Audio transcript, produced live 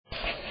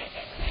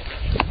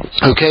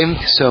Okay,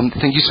 so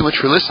thank you so much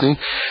for listening.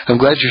 I'm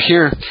glad you're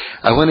here.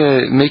 I want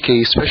to make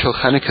a special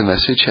Hanukkah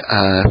message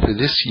for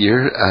this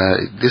year.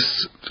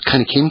 This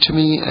kind of came to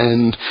me,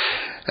 and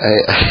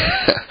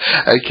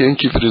I can't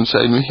keep it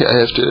inside me. I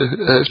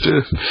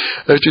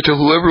have to tell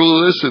whoever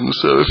will listen.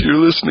 So if you're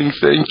listening,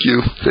 thank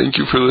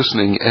you for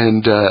listening,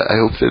 and I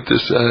hope that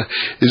this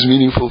is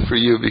meaningful for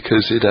you,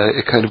 because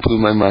it kind of blew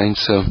my mind.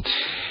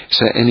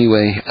 So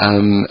anyway,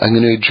 I'm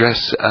going to address,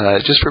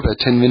 just for about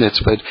 10 minutes,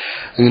 but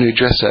I'm going to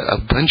address a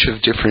bunch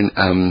of different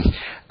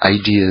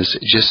ideas,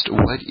 just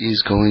what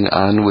is going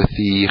on with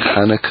the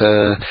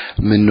Hanukkah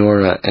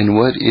menorah, and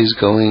what is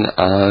going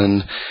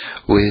on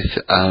with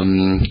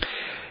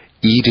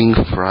eating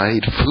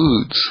fried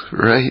foods,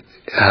 right?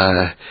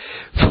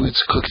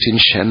 Foods cooked in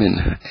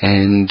shemen,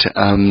 and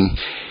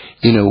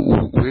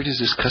where does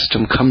this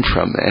custom come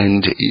from?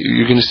 And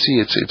you're going to see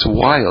it's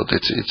wild.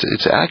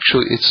 It's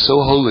actually, it's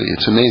so holy.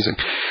 It's amazing.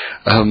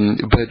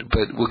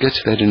 But we'll get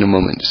to that in a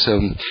moment. So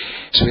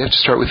we have to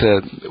start with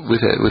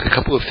a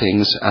couple of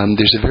things.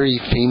 There's a very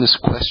famous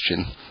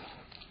question,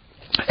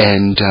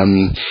 and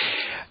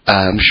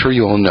I'm sure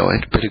you all know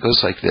it, but it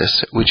goes like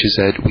this, which is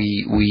that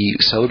we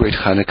celebrate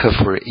Hanukkah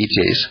for 8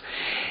 days.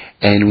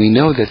 And we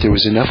know that there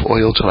was enough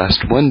oil to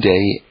last one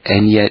day,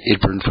 and yet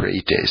it burned for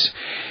 8 days.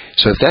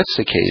 So if that's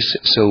the case,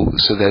 so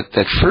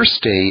that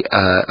first day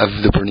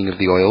of the burning of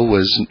the oil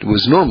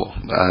was normal,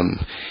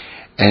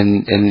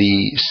 and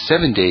the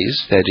 7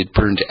 days that it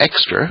burned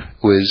extra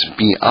was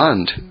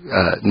beyond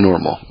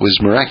normal, was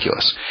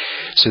miraculous.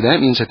 So that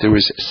means that there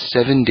was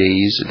 7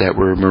 days that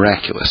were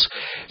miraculous.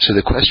 So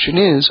the question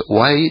is,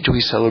 why do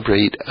we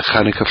celebrate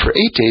Hanukkah for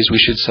 8 days? We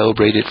should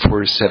celebrate it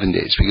for 7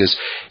 days, because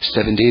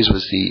 7 days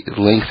was the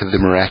length of the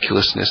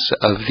miraculousness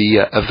of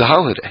the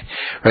holiday,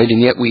 right?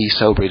 And yet we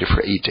celebrate it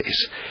for 8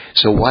 days.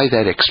 So why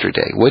that extra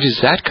day? What is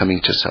that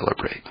coming to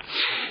celebrate?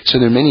 So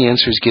there are many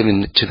answers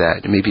given to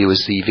that. But it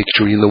was the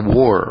victory in the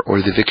war,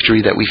 or the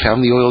victory that we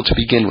found the oil to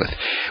begin with.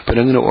 But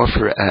I'm going to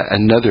offer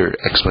another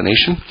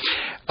explanation.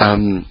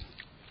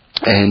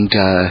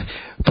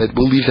 But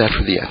we'll leave that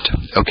for the end.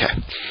 Okay.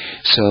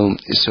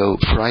 So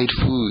fried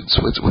foods,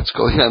 what's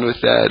going on with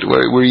that?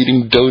 We're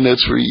eating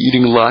donuts, we're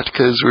eating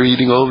latkes, we're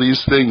eating all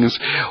these things.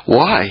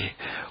 Why?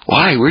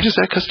 Where does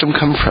that custom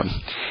come from?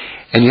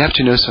 And you have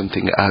to know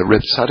something.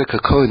 Reb Tzadok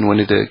HaKohen, one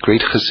of the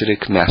great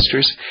Hasidic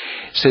masters,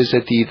 says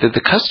that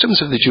the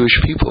customs of the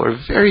Jewish people are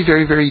very,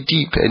 very, very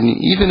deep. And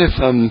even if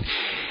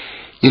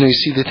you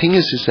see, the thing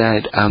is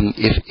that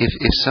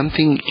if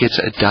something gets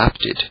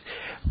adopted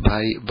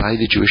by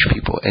the Jewish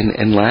people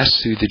and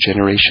lasts through the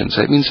generations,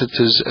 that means that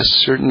there's a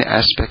certain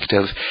aspect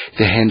of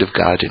the hand of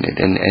God in it,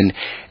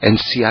 and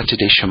siyata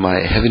de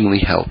Shammai, heavenly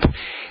help.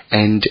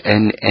 And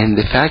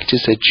the fact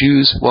is that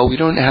Jews, while we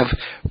don't have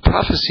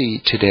prophecy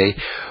today,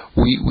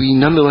 we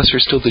nonetheless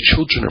are still the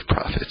children of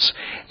prophets.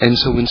 And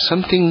so when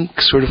something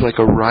sort of like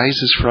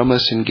arises from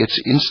us and gets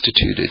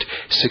instituted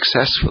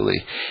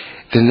successfully,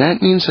 then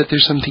that means that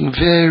there's something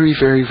very,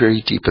 very,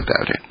 very deep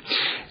about it.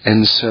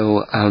 And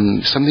so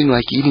something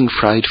like eating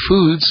fried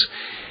foods,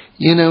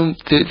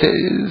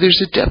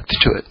 there's a depth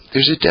to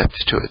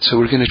it. So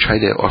we're going to try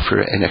to offer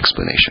an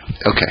explanation.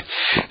 Okay.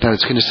 Now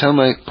it's going to sound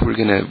like we're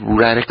going to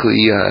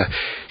radically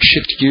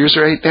shift gears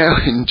right now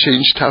and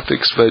change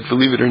topics, but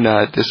believe it or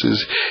not,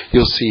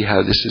 you'll see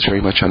how this is very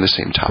much on the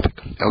same topic.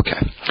 Okay.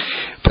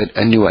 But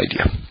a new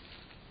idea.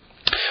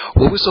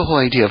 What was the whole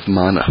idea of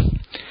manna?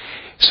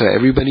 So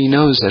everybody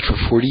knows that for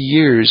 40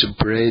 years,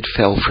 bread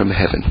fell from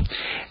heaven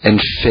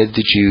and fed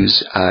the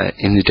Jews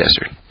in the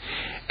desert.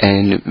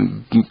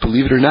 And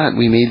believe it or not,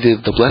 we made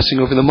the blessing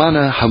over the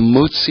manna,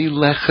 Hamotzi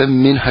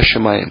lechem min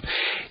hashamayim.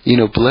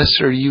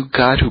 Blessed are you,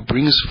 God, who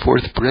brings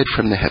forth bread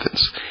from the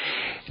heavens.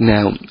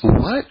 Now,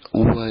 what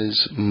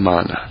was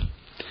manna?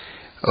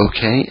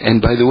 Okay,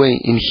 and by the way,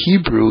 in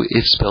Hebrew,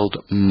 it's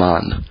spelled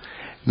man.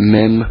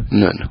 Mem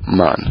nun,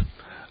 man.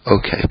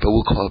 Okay, but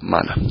we'll call it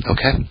manna.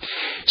 Okay,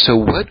 so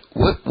what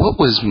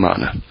was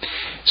manna?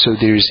 So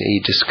there's a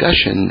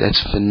discussion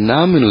that's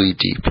phenomenally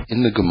deep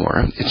in the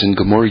Gemara. It's in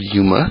Gemara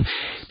Yuma,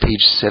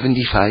 page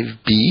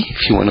 75b,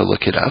 if you want to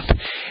look it up.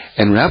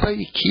 And Rabbi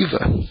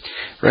Akiva,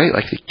 right,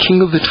 like the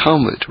king of the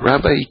Talmud,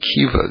 Rabbi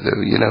Akiva,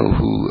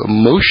 who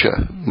Moshe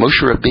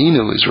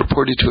Rabbeinu is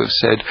reported to have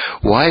said,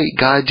 "Why,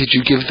 God, did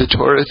you give the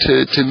Torah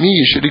to me?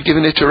 You should have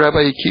given it to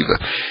Rabbi Akiva."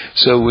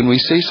 So when we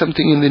say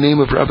something in the name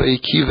of Rabbi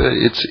Akiva,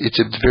 it's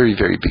a very,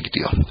 very big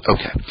deal.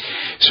 Okay,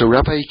 so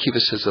Rabbi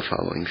Akiva says the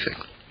following thing.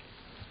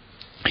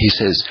 He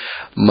says,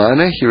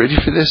 manna, you ready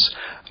for this?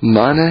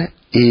 Manna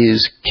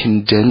is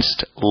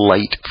condensed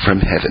light from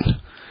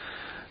heaven.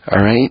 All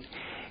right?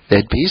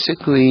 That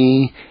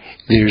basically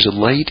there's a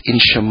light in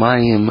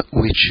Shamayim,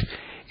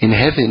 in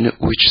heaven,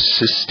 which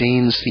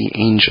sustains the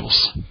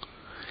angels.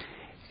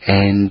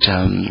 And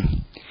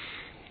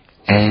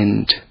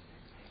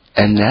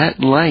that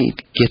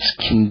light gets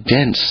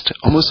condensed,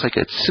 almost like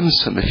a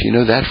tzimtzum, if you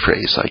know that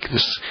phrase, like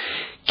this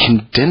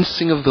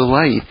condensing of the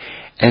light,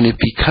 and it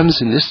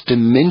becomes in this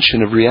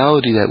dimension of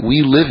reality that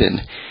we live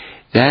in,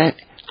 that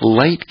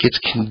light gets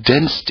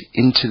condensed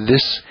into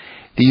this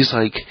these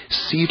like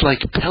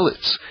seed-like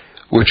pellets,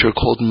 which are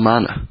called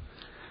manna.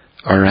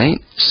 All right,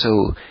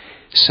 so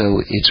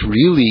it's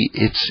really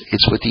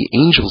it's what the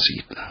angels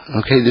eat.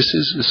 Okay, this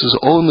is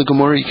all in the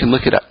Gemara. You can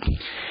look it up.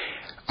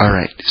 All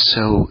right,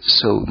 so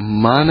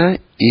manna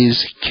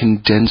is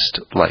condensed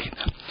light.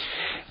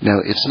 Now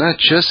it's not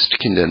just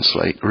condensed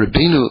light.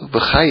 Rabbeinu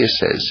Bechaya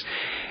says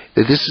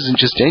that this isn't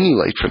just any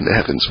light from the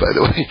heavens, by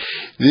the way.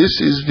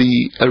 This is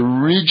the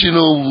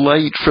original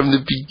light from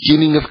the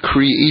beginning of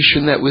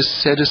creation that was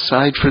set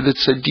aside for the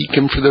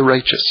tzaddikim, for the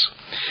righteous,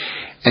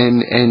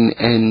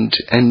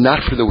 and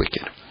not for the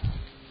wicked.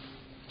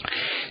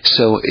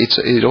 So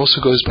it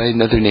also goes by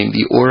another name,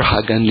 the Or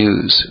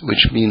Haganuz,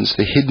 which means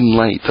the hidden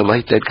light, the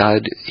light that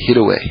God hid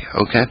away.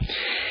 Okay,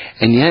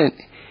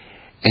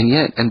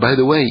 and by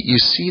the way, you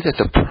see that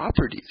the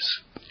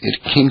properties,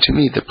 it came to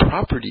me, the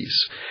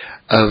properties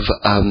of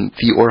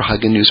the Or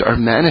Haganuz are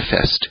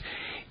manifest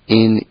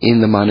in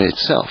the manna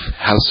itself.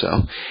 How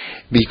so?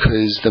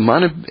 Because the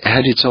manna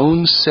had its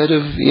own set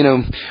of,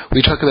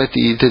 we talk about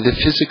the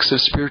physics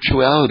of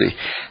spirituality,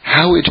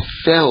 how it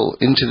fell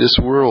into this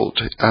world,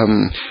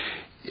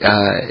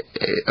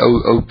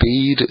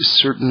 obeyed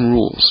certain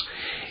rules.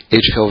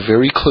 It fell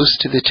very close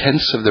to the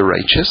tents of the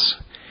righteous,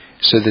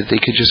 so that they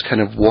could just kind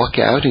of walk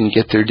out and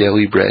get their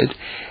daily bread.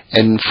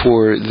 And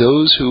for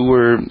those who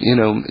were,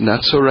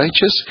 not so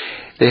righteous,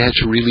 they had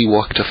to really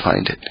walk to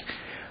find it.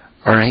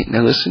 All right,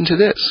 now listen to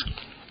this.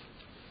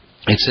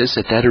 It says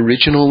that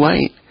original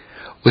light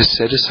was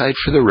set aside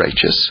for the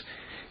righteous,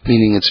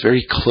 meaning it's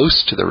very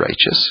close to the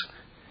righteous,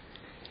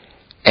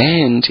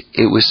 and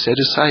it was set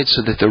aside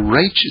so that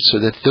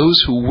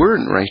those who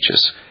weren't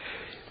righteous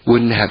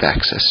wouldn't have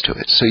access to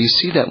it. So you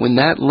see that when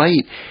that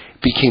light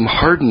became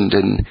hardened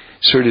and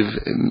sort of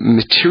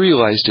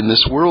materialized in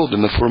this world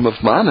in the form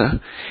of manna,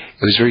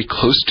 it was very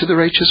close to the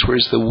righteous,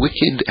 whereas the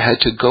wicked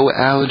had to go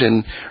out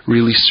and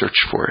really search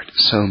for it.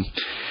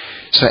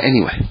 So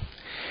anyway,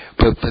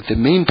 but the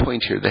main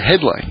point here, the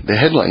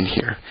headline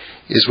here,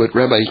 is what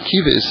Rabbi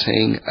Akiva is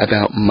saying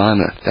about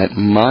manna, that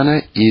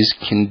manna is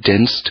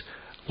condensed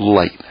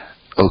light.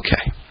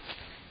 Okay.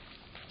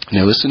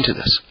 Now listen to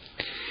this.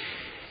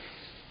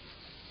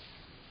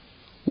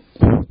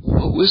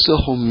 What was the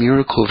whole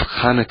miracle of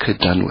Hanukkah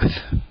done with?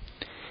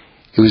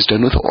 It was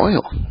done with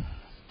oil.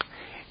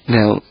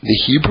 Now, the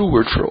Hebrew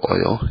word for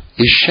oil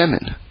is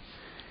shemen.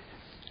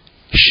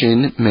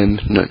 Shin, mem,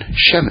 nun.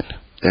 Shemen.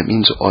 That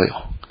means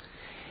oil.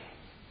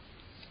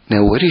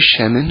 Now, what is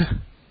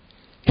shemen?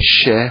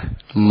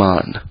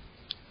 Sheman.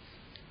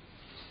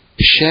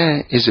 She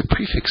is a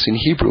prefix in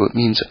Hebrew. It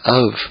means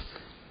of.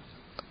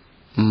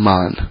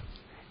 Man.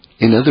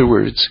 In other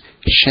words,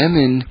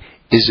 shemen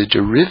is a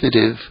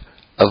derivative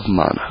of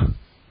manna.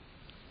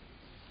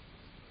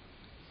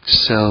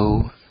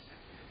 So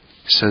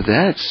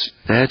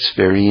that's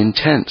very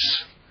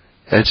intense.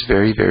 That's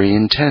very, very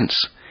intense.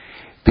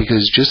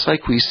 Because just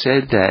like we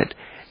said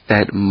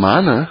that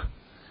manna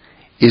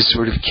is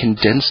sort of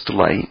condensed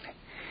light,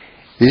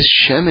 this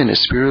shemen,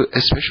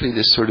 especially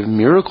this sort of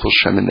miracle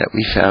shemen that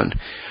we found,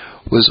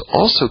 was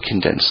also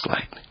condensed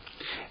light.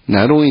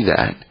 Not only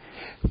that,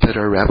 but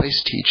our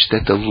rabbis teach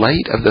that the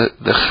light of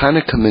the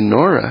Hanukkah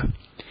menorah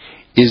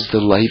is the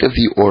light of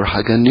the Or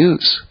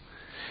Haganuz.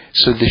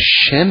 So the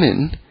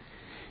shemen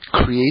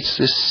creates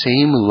this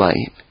same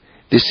light,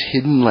 this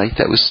hidden light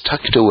that was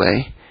tucked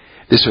away,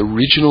 this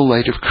original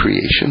light of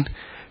creation,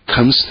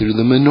 comes through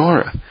the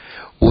menorah.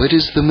 What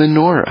is the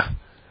menorah?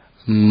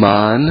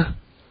 Man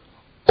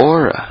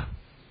Ora.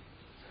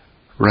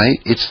 Right?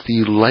 It's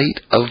the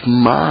light of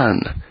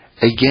man.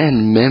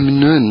 Again, mem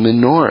nun,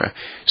 menorah.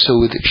 So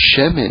with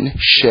shemen,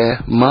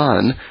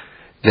 she-man,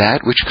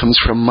 that which comes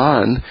from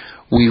man,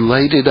 we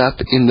light it up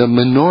in the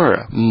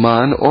menorah,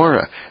 man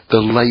ora, the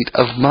light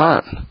of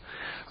man.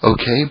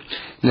 Okay?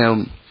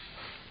 Now,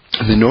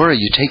 menorah,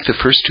 you take the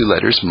first two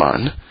letters,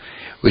 man,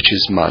 which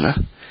is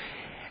manna,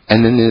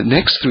 and then the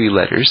next three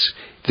letters,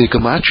 the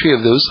gematria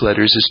of those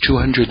letters is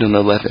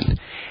 211.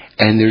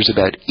 And there's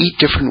about 8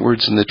 different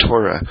words in the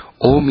Torah,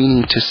 all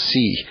meaning to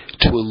see,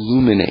 to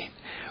illuminate,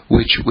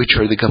 which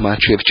are the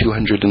gematria of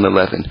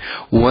 211.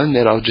 One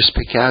that I'll just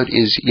pick out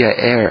is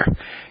Ya'er,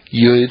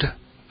 Yud,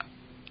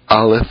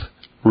 Aleph,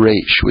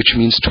 Reish, which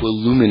means to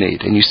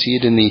illuminate. And you see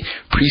it in the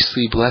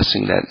priestly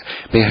blessing that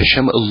may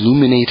Hashem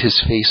illuminate His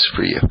face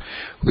for you,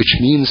 which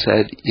means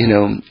that,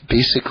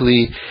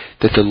 basically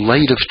that the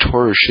light of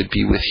Torah should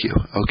be with you,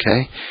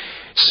 okay?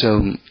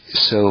 So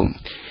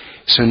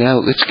now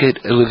let's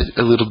get a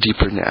little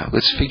deeper now.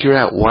 Let's figure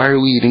out, why are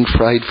we eating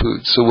fried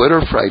foods? So what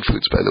are fried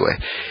foods, by the way?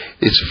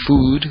 It's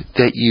food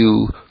that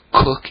you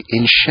cook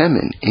in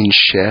shemen, in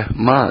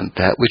sheman,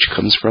 that which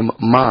comes from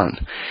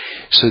man.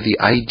 So the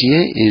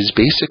idea is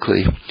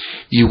basically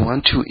you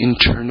want to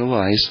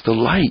internalize the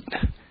light.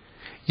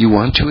 You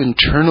want to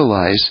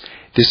internalize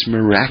this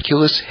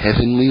miraculous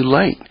heavenly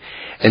light,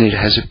 and it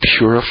has a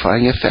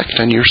purifying effect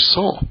on your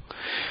soul.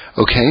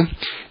 Okay?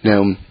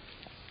 Now,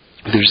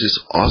 there's this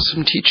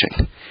awesome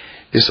teaching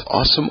This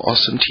awesome,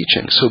 awesome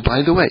teaching. So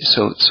by the way,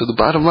 so the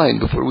bottom line,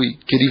 before we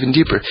get even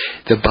deeper,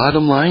 the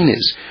bottom line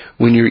is,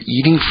 when you're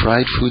eating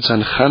fried foods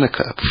on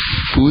Hanukkah,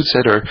 foods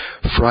that are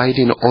fried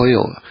in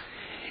oil,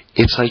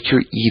 it's like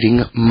you're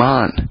eating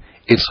man.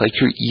 It's like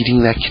you're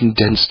eating that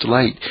condensed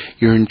light.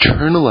 You're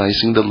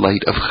internalizing the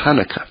light of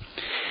Hanukkah.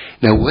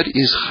 Now, what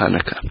is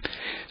Hanukkah?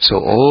 So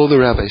all the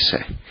rabbis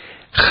say,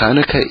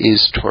 Hanukkah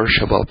is Torah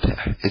Sheba'al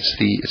Peh.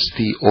 It's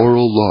the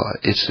oral law.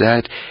 It's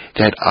that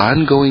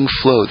ongoing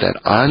flow,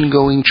 that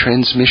ongoing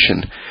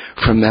transmission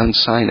from Mount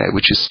Sinai,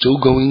 which is still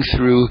going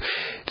through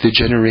the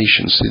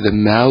generations, through the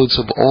mouths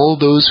of all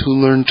those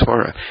who learn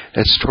Torah.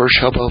 That's Torah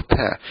Sheba'al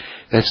Peh.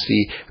 That's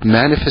the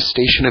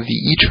manifestation of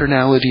the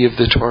eternality of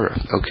the Torah.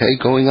 Okay,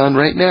 going on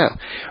right now.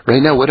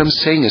 Right now, what I'm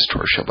saying is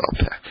Torah Sheba'al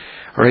Peh.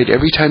 All right,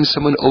 every time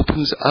someone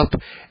opens up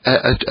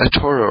a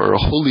Torah or a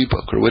holy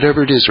book or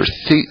whatever it is, or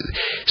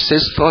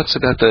says thoughts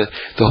about the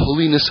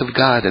holiness of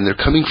God, and they're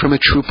coming from a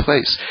true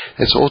place,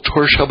 that's all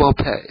Torah Sheba'al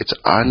Peh. It's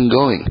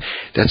ongoing.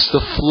 That's the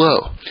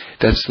flow.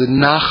 That's the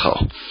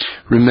nachal.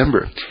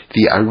 Remember,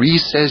 the Ari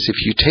says if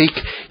you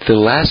take the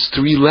last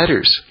three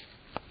letters,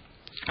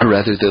 or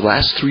rather the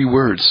last three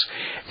words,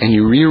 and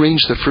you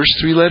rearrange the first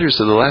three letters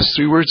of the last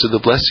three words of the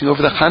blessing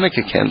over the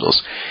Hanukkah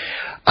candles,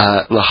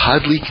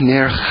 Lahadlik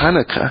ner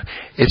Hanukkah,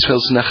 it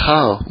spells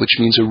Nachal, which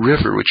means a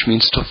river, which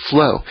means to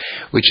flow,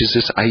 which is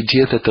this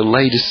idea that the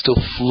light is still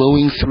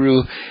flowing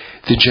through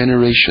the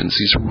generations,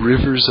 these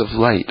rivers of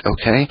light,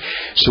 okay?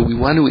 So we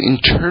want to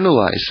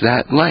internalize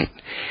that light.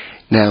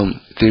 Now,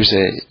 there's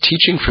a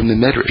teaching from the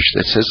Medrash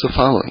that says the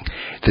following,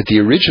 that the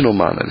original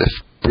manna, the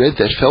bread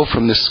that fell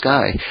from the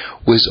sky,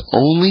 was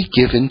only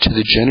given to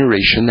the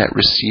generation that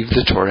received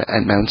the Torah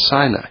at Mount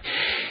Sinai.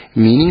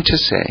 Meaning to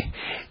say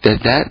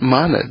that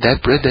manna,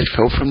 that bread that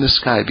fell from the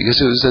sky, because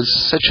it was of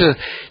such a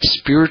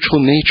spiritual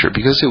nature,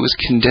 because it was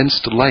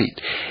condensed light,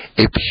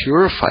 it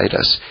purified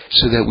us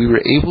so that we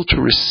were able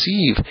to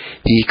receive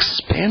the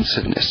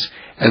expansiveness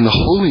and the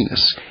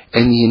holiness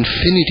and the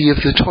infinity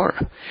of the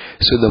Torah.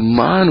 So the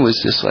man was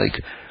this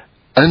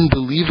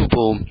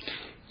unbelievable,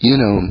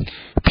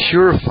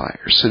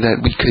 purifier, so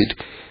that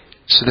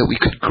we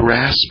could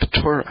grasp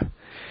Torah.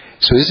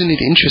 So isn't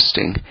it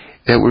interesting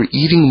that we're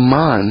eating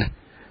man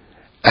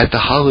at the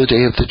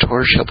holiday of the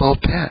Torah Sheba'al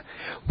Peh?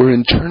 We're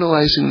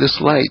internalizing this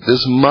light,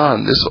 this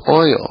man, this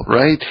oil,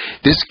 right?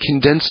 This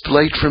condensed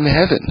light from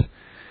heaven,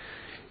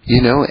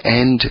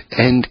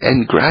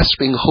 and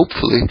grasping,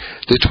 hopefully,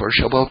 the Torah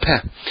Sheba'al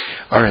Peh.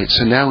 All right,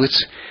 so now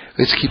let's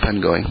keep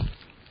on going.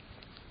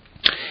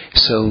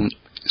 So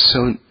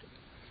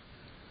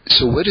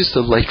what is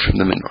the light from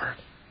the menorah?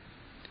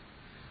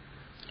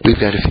 We've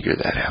got to figure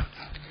that out.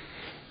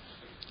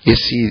 You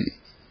see,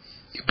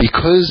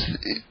 because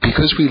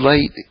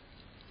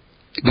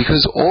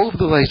all of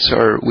the lights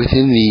are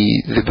within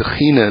the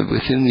bechina,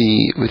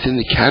 within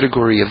the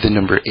category of the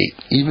number 8.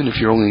 Even if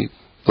you're only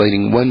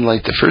lighting one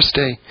light the first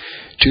day,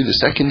 2 the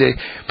second day,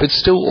 but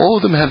still all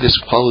of them have this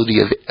quality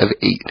of 8.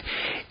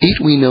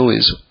 8 we know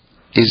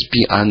is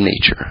beyond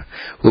nature,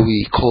 what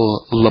we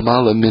call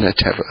lamala min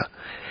hateva,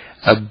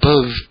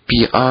 above,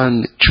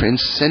 beyond,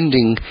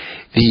 transcending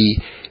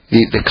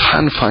the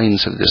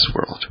confines of this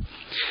world.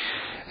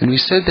 And we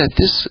said that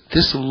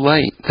this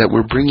light that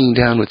we're bringing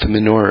down with the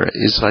menorah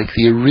is like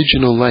the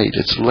original light.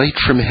 It's light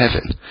from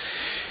heaven.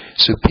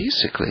 So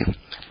basically,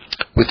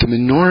 what the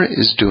menorah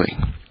is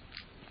doing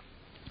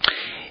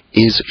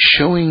is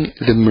showing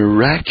the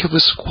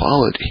miraculous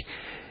quality,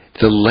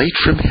 the light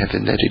from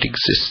heaven, that it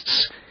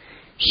exists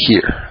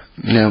here.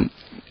 Now,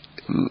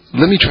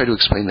 let me try to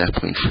explain that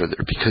point further,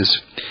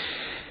 because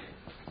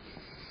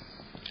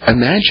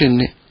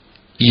imagine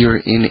you're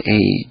in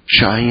a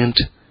giant,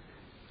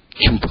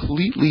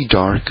 completely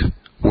dark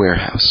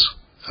warehouse,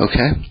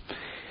 okay?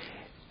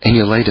 And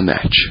you light a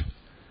match.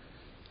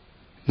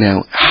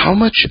 Now, how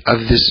much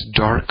of this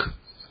dark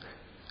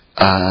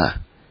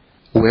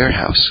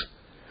warehouse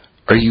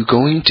are you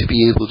going to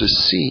be able to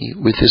see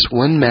with this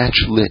one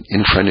match lit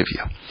in front of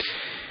you?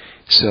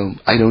 So,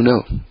 I don't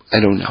know.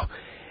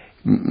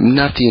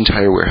 Not the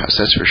entire warehouse,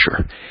 that's for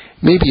sure.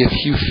 Maybe a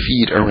few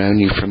feet around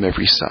you from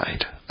every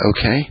side,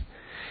 okay?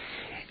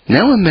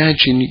 Now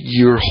imagine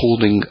you're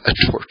holding a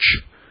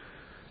torch.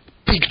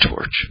 Big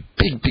torch,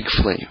 big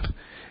flame,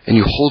 and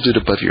you hold it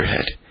above your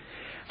head.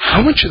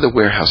 How much of the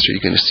warehouse are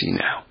you going to see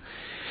now?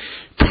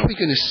 Probably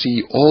going to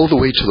see all the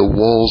way to the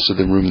walls of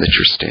the room that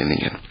you're standing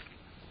in,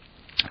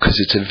 because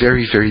it's a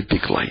very, very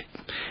big light.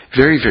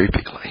 Very, very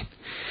big light.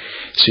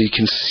 So you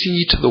can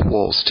see to the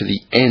walls, to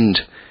the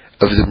end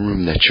of the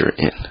room that you're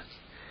in.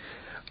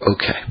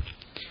 Okay.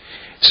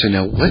 So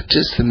now what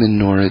does the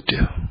menorah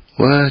do?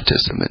 What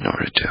does the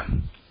menorah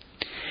do?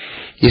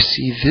 You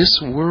see,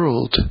 this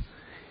world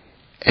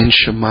and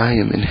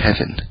Shemayim in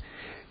heaven,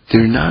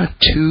 they're not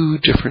two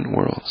different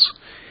worlds.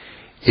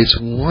 It's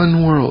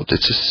one world.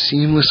 It's a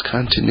seamless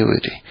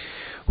continuity.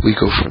 We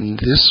go from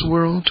this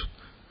world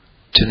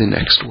to the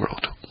next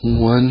world.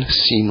 One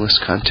seamless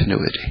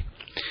continuity.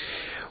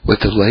 What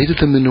the light of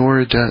the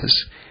menorah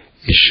does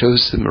is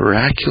shows the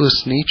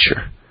miraculous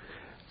nature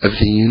of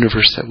the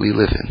universe that we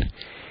live in.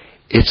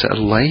 It's a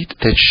light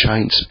that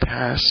shines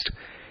past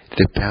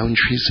the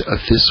boundaries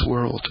of this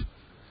world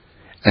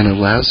and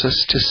allows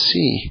us to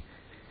see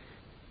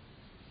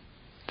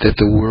that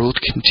the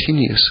world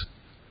continues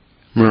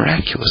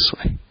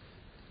miraculously.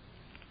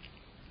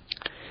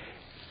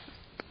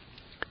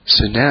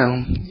 So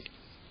now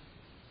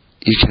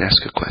you can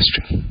ask a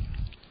question.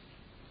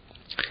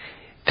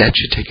 That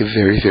should take a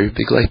very, very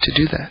big light to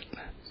do that.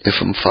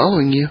 If I'm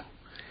following you,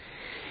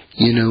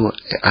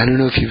 I don't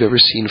know if you've ever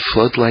seen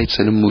floodlights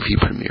in a movie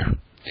premiere,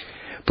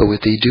 but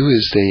what they do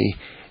is they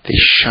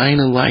shine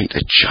a light,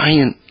 a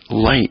giant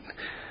light,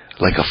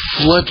 like a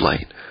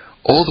floodlight,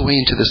 all the way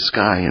into the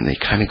sky, and they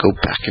kind of go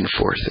back and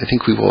forth. I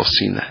think we've all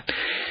seen that.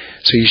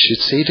 So you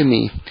should say to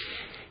me,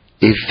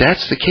 if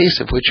that's the case,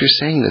 of what you're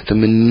saying, that the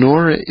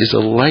menorah is a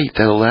light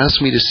that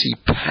allows me to see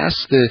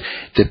past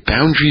the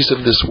boundaries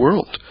of this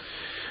world,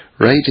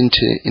 right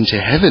into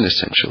heaven,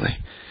 essentially,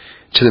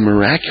 to the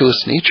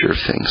miraculous nature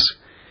of things,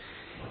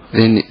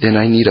 then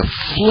I need a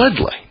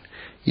floodlight,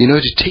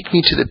 to take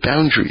me to the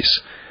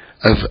boundaries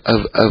of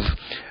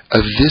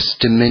this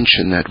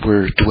dimension that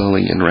we're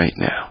dwelling in right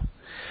now.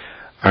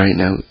 All right,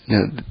 now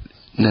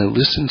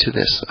listen to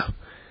this, though.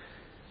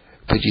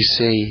 But you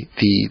say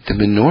the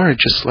menorah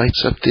just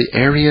lights up the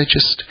area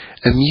just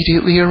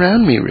immediately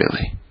around me,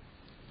 really.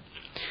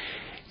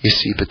 You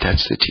see, but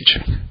that's the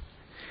teaching.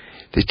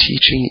 The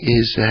teaching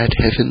is that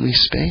heavenly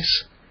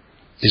space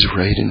is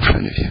right in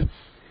front of you.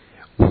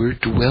 We're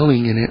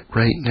dwelling in it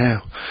right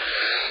now.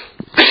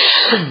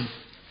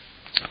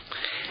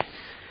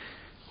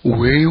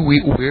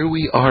 Where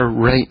we are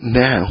right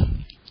now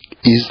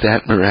is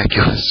that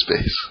miraculous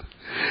space.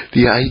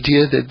 The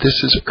idea that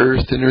this is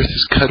earth and earth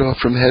is cut off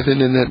from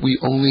heaven and that we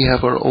only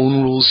have our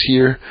own rules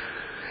here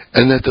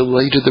and that the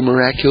light of the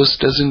miraculous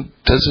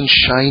doesn't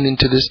shine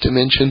into this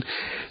dimension,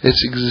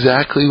 it's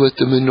exactly what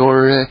the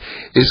menorah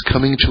is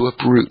coming to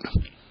uproot.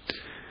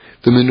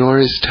 The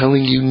menorah is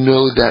telling you,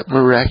 no, that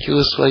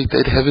miraculous light,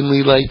 that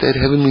heavenly light, that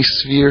heavenly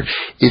sphere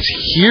is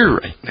here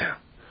right now.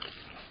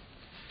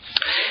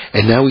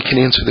 And now we can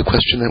answer the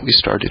question that we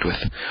started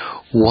with.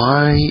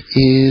 Why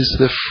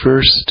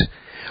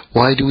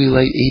do we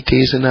light 8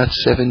 days and not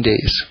 7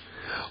 days?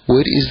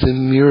 What is the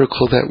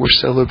miracle that we're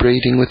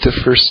celebrating with the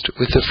first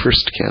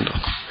candle?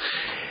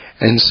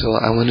 And so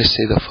I want to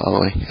say the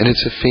following, and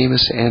it's a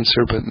famous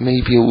answer, but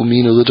maybe it will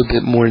mean a little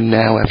bit more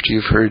now after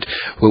you've heard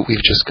what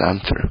we've just gone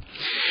through,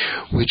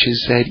 which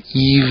is that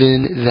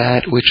even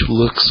that which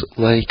looks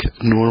like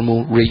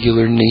normal,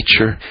 regular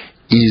nature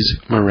is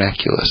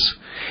miraculous.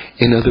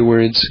 In other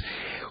words,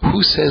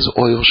 who says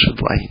oil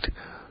should light?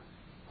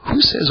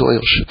 Who says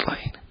oil should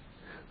light?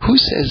 Who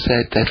says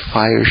that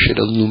fire should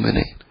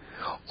illuminate?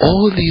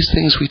 All of these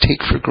things we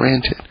take for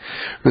granted.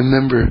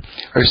 Remember,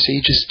 our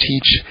sages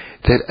teach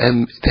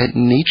that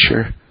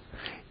nature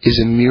is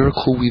a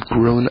miracle we've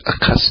grown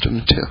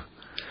accustomed to.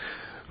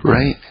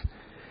 Right?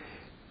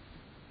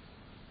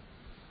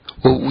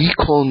 What we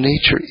call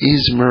nature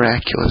is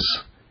miraculous.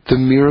 The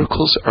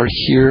miracles are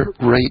here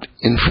right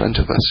in front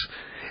of us.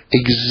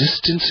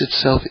 Existence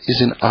itself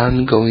is an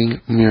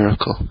ongoing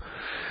miracle.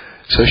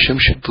 So Hashem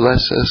should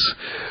bless us.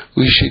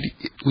 We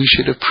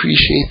should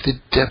appreciate the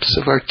depths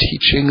of our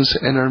teachings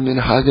and our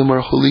minhagim,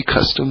 our holy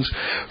customs.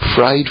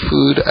 Fried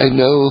food, I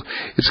know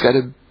it's got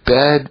a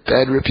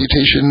bad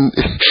reputation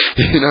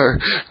in our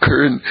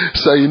current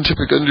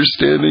scientific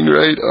understanding,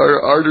 right?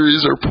 Our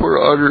arteries are poor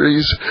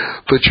arteries,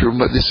 but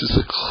this is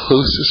the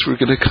closest we're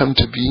going to come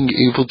to being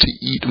able to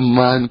eat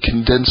man,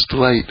 condensed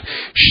light,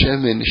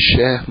 shemen,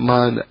 sheh,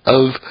 man,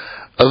 of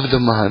the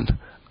man,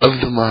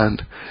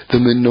 the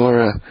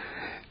menorah,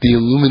 the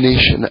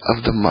illumination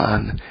of the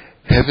man,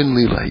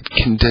 heavenly light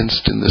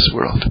condensed in this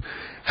world.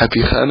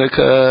 Happy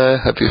Hanukkah,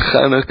 Happy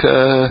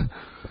Hanukkah.